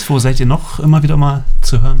Rosis, wo seid ihr noch immer wieder mal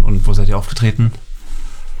zu hören und wo seid ihr aufgetreten?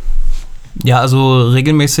 Ja, also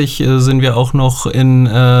regelmäßig sind wir auch noch in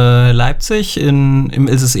Leipzig, im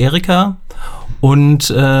Ilses Erika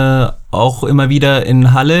und auch immer wieder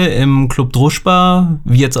in Halle im Club Druschbar,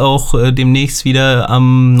 wie jetzt auch demnächst wieder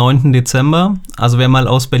am 9. Dezember. Also wer mal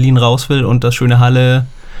aus Berlin raus will und das schöne Halle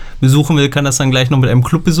besuchen will, kann das dann gleich noch mit einem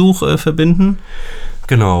Clubbesuch verbinden.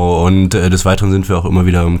 Genau, und des Weiteren sind wir auch immer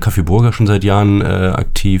wieder im Café Burger schon seit Jahren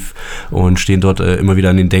aktiv und stehen dort immer wieder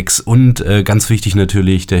an den Decks. Und ganz wichtig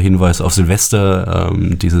natürlich der Hinweis auf Silvester.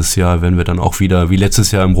 Dieses Jahr werden wir dann auch wieder, wie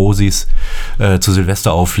letztes Jahr im Rosis, zu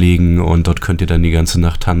Silvester auflegen und dort könnt ihr dann die ganze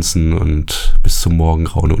Nacht tanzen und bis zum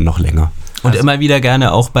Morgengrauen und noch länger. Und immer wieder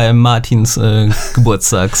gerne auch bei Martins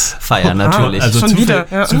Geburtstagsfeier natürlich. Also schon wieder.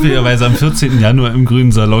 Ja. Zufälligerweise am 14. Januar im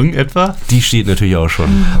Grünen Salon etwa. Die steht natürlich auch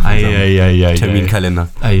schon. Terminkalender.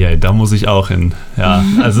 Da muss ich auch hin. Ja,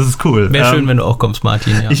 also es ist cool. Wäre schön, wenn du auch kommst,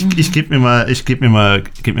 Martin. Ja. Ich gebe mir mal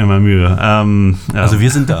Mühe. Also wir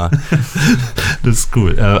sind da. Das ist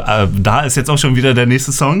cool. Da ist jetzt auch schon wieder der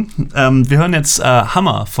nächste Song. Wir hören jetzt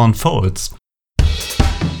Hammer von Folds.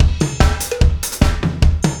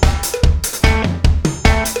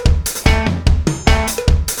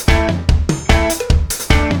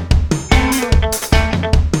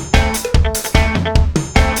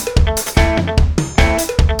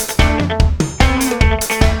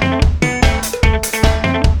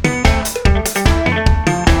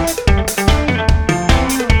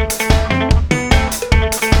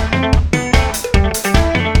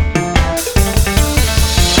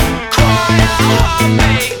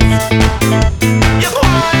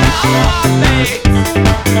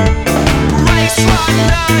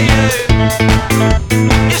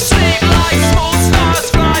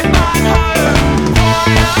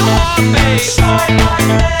 Shine like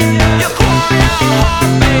me, you're quiet,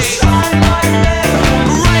 heartbeat. Shine like me.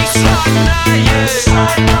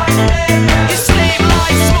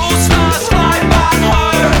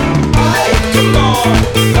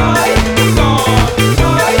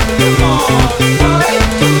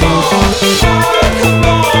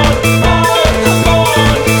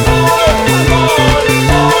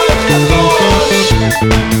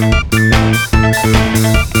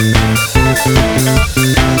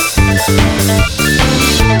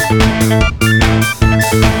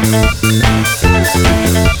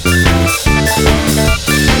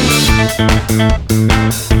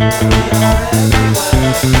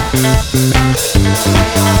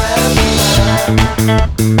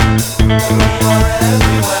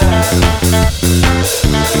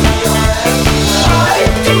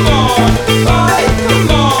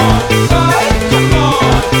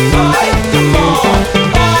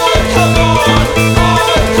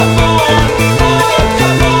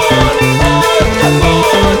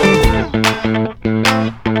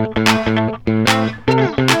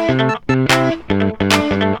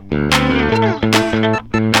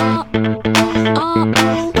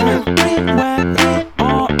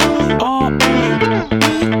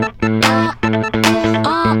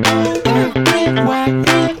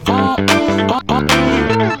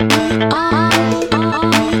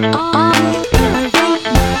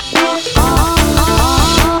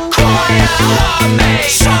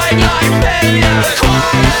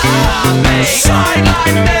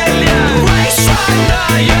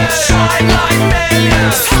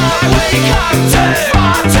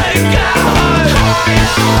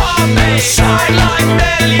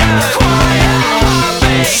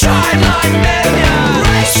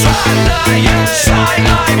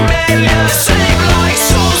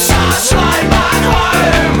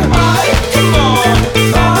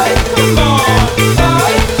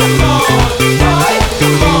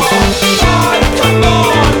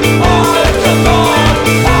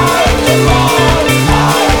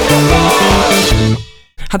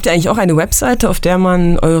 Habt ihr eigentlich auch eine Webseite, auf der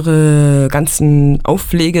man eure ganzen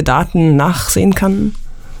Auflegedaten nachsehen kann?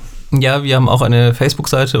 Ja, wir haben auch eine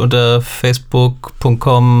Facebook-Seite unter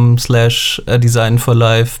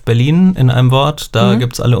facebook.com/designforlife Berlin in einem Wort. Da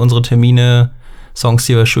gibt es alle unsere Termine, Songs,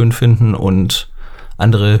 die wir schön finden und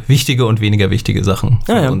andere wichtige und weniger wichtige Sachen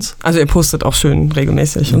von uns. Also ihr postet auch schön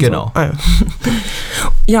regelmäßig. Und genau. So.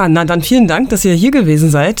 Ja, na dann vielen Dank, dass ihr hier gewesen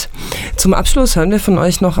seid. Zum Abschluss hören wir von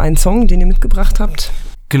euch noch einen Song, den ihr mitgebracht habt.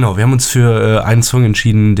 Genau, wir haben uns für einen Song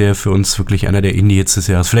entschieden, der für uns wirklich einer der Indie-Hits des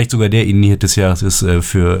Jahres, vielleicht sogar der Indie-Hit des Jahres ist,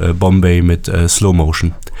 für Bombay mit Slow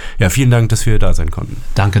Motion. Ja, vielen Dank, dass wir da sein konnten.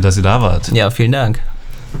 Danke, dass ihr da wart. Ja, vielen Dank.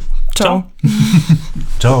 Ciao.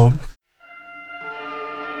 Ciao.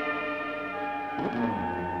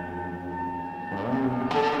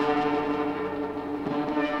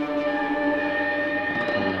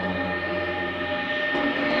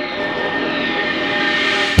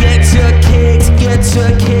 Get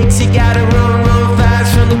your kicks, you gotta run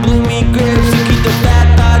fast from the gloomy grips. So keep the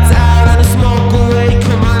bad thoughts out and the smoke away.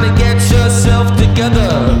 Come on and get yourself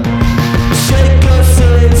together. Shake your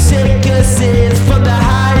sins from the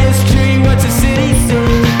highest tree. What's the city say?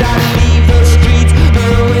 You gotta leave the streets,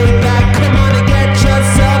 no way back. Come on and get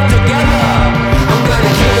yourself together. I'm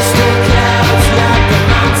gonna kiss the clouds like a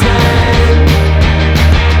mountain.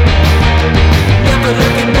 Never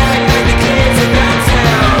looking back like the kids in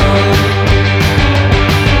downtown.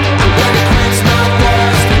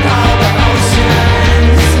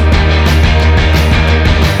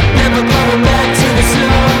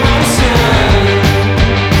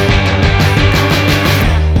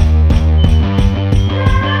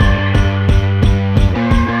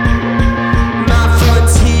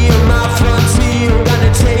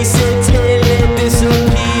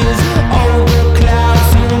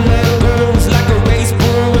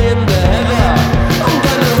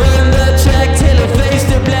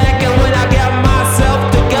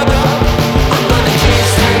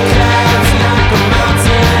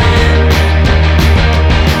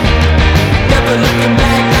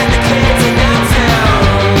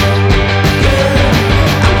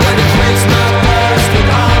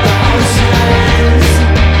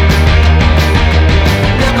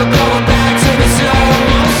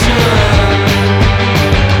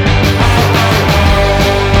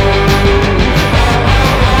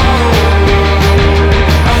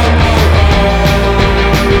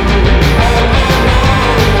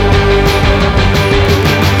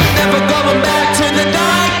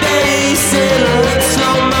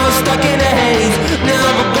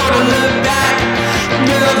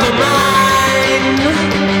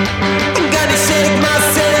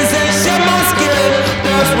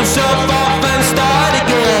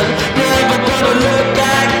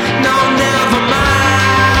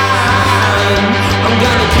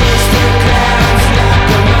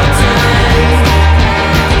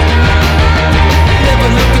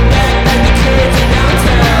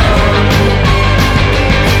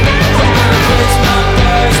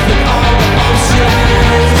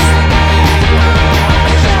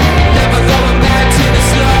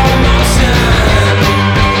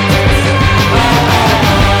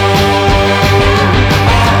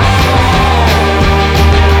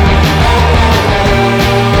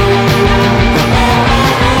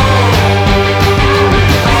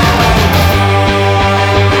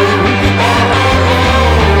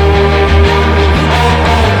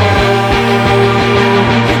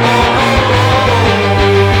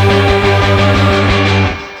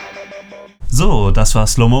 Das war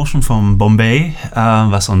Slow Motion vom Bombay,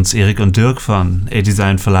 was uns Erik und Dirk von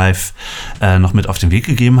A-Design for Life noch mit auf den Weg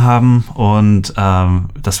gegeben haben. Und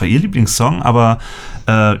das war ihr Lieblingssong, aber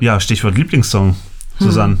Stichwort Lieblingssong.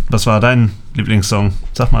 Susanne, was war dein Lieblingssong?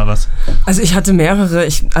 Sag mal was. Also ich hatte mehrere,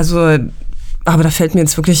 aber da fällt mir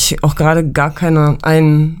jetzt wirklich auch gerade gar keiner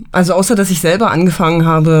ein. Also außer, dass ich selber angefangen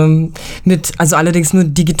habe allerdings nur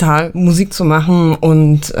digital Musik zu machen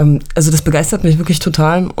und also das begeistert mich wirklich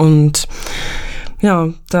total und ja,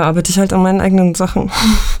 da arbeite ich halt an meinen eigenen Sachen.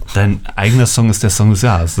 Dein eigener Song ist der Song des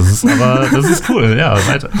Jahres. Das ist cool. Ja,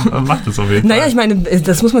 weiter. Macht es auf jeden Fall. Naja, ich meine,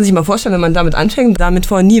 das muss man sich mal vorstellen, wenn man damit anfängt, damit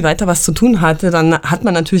vorher nie weiter was zu tun hatte, dann hat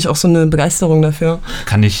man natürlich auch so eine Begeisterung dafür.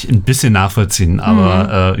 Kann ich ein bisschen nachvollziehen,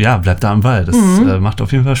 aber bleibt da am Ball. Das macht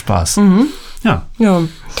auf jeden Fall Spaß. Ja.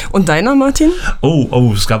 Und deiner, Martin?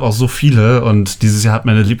 Oh, es gab auch so viele und dieses Jahr hat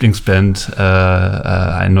meine Lieblingsband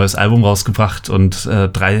ein neues Album rausgebracht und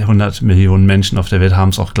 300 Millionen Menschen auf der Welt haben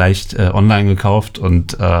es auch gleich online gekauft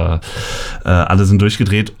und alle sind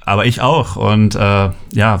durchgedreht, aber ich auch. Und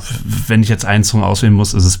wenn ich jetzt einen Song auswählen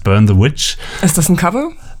muss, ist es Burn the Witch. Ist das ein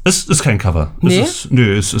Cover? Es ist kein Cover. Nee?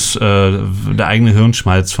 Es ist der eigene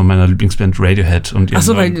Hirnschmalz von meiner Lieblingsband Radiohead.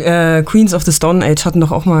 Achso, weil Queens of the Stone Age hatten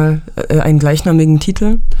doch auch mal einen gleichnamigen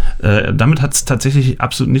Titel. Damit hat es tatsächlich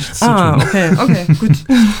absolut nichts zu tun. Okay, gut.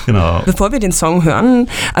 Genau. Bevor wir den Song hören,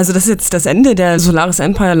 also das ist jetzt das Ende der Solaris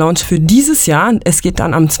Empire Lounge für dieses Jahr. Es geht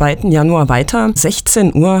dann am 2. Januar weiter,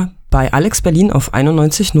 16 Uhr bei Alex Berlin auf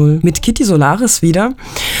 91.0 mit Kitty Solaris wieder.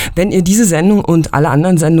 Wenn ihr diese Sendung und alle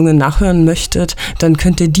anderen Sendungen nachhören möchtet, dann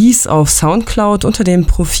könnt ihr dies auf Soundcloud unter dem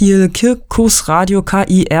Profil Kirkus Radio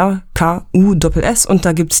KIRKUSS und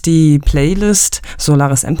da gibt's die Playlist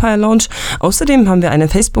Solaris Empire Lounge. Außerdem haben wir eine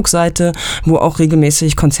Facebook-Seite, wo auch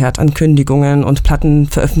regelmäßig Konzertankündigungen und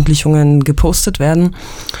Plattenveröffentlichungen gepostet werden.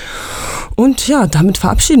 Und ja, damit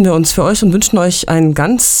verabschieden wir uns für euch und wünschen euch ein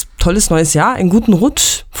ganz tolles neues Jahr, einen guten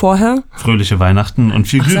Rutsch vorher. Fröhliche Weihnachten und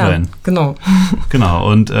viel Glühwein. Ja, genau. Genau,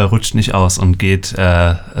 und rutscht nicht aus und geht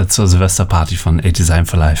zur Silvesterparty von A-Design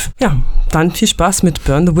for Life. Ja, dann viel Spaß mit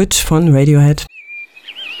Burn the Witch von Radiohead.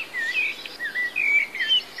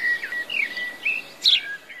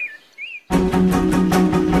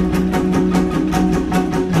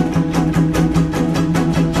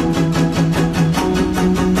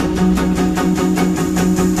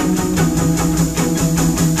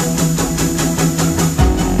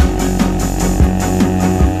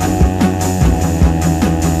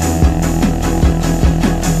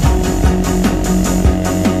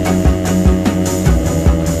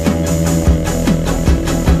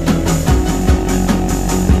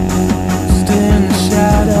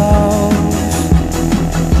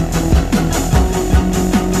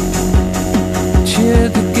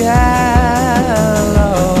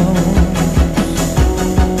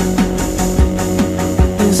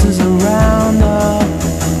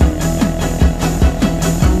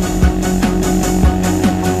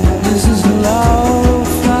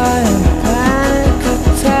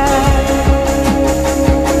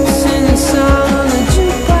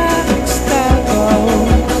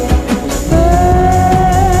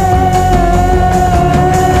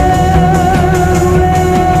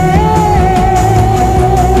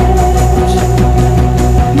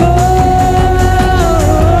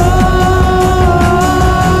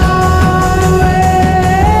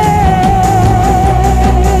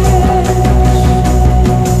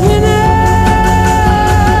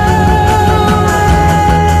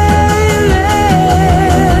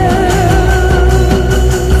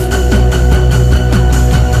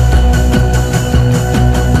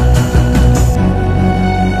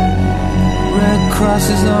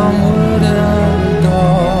 crosses onward and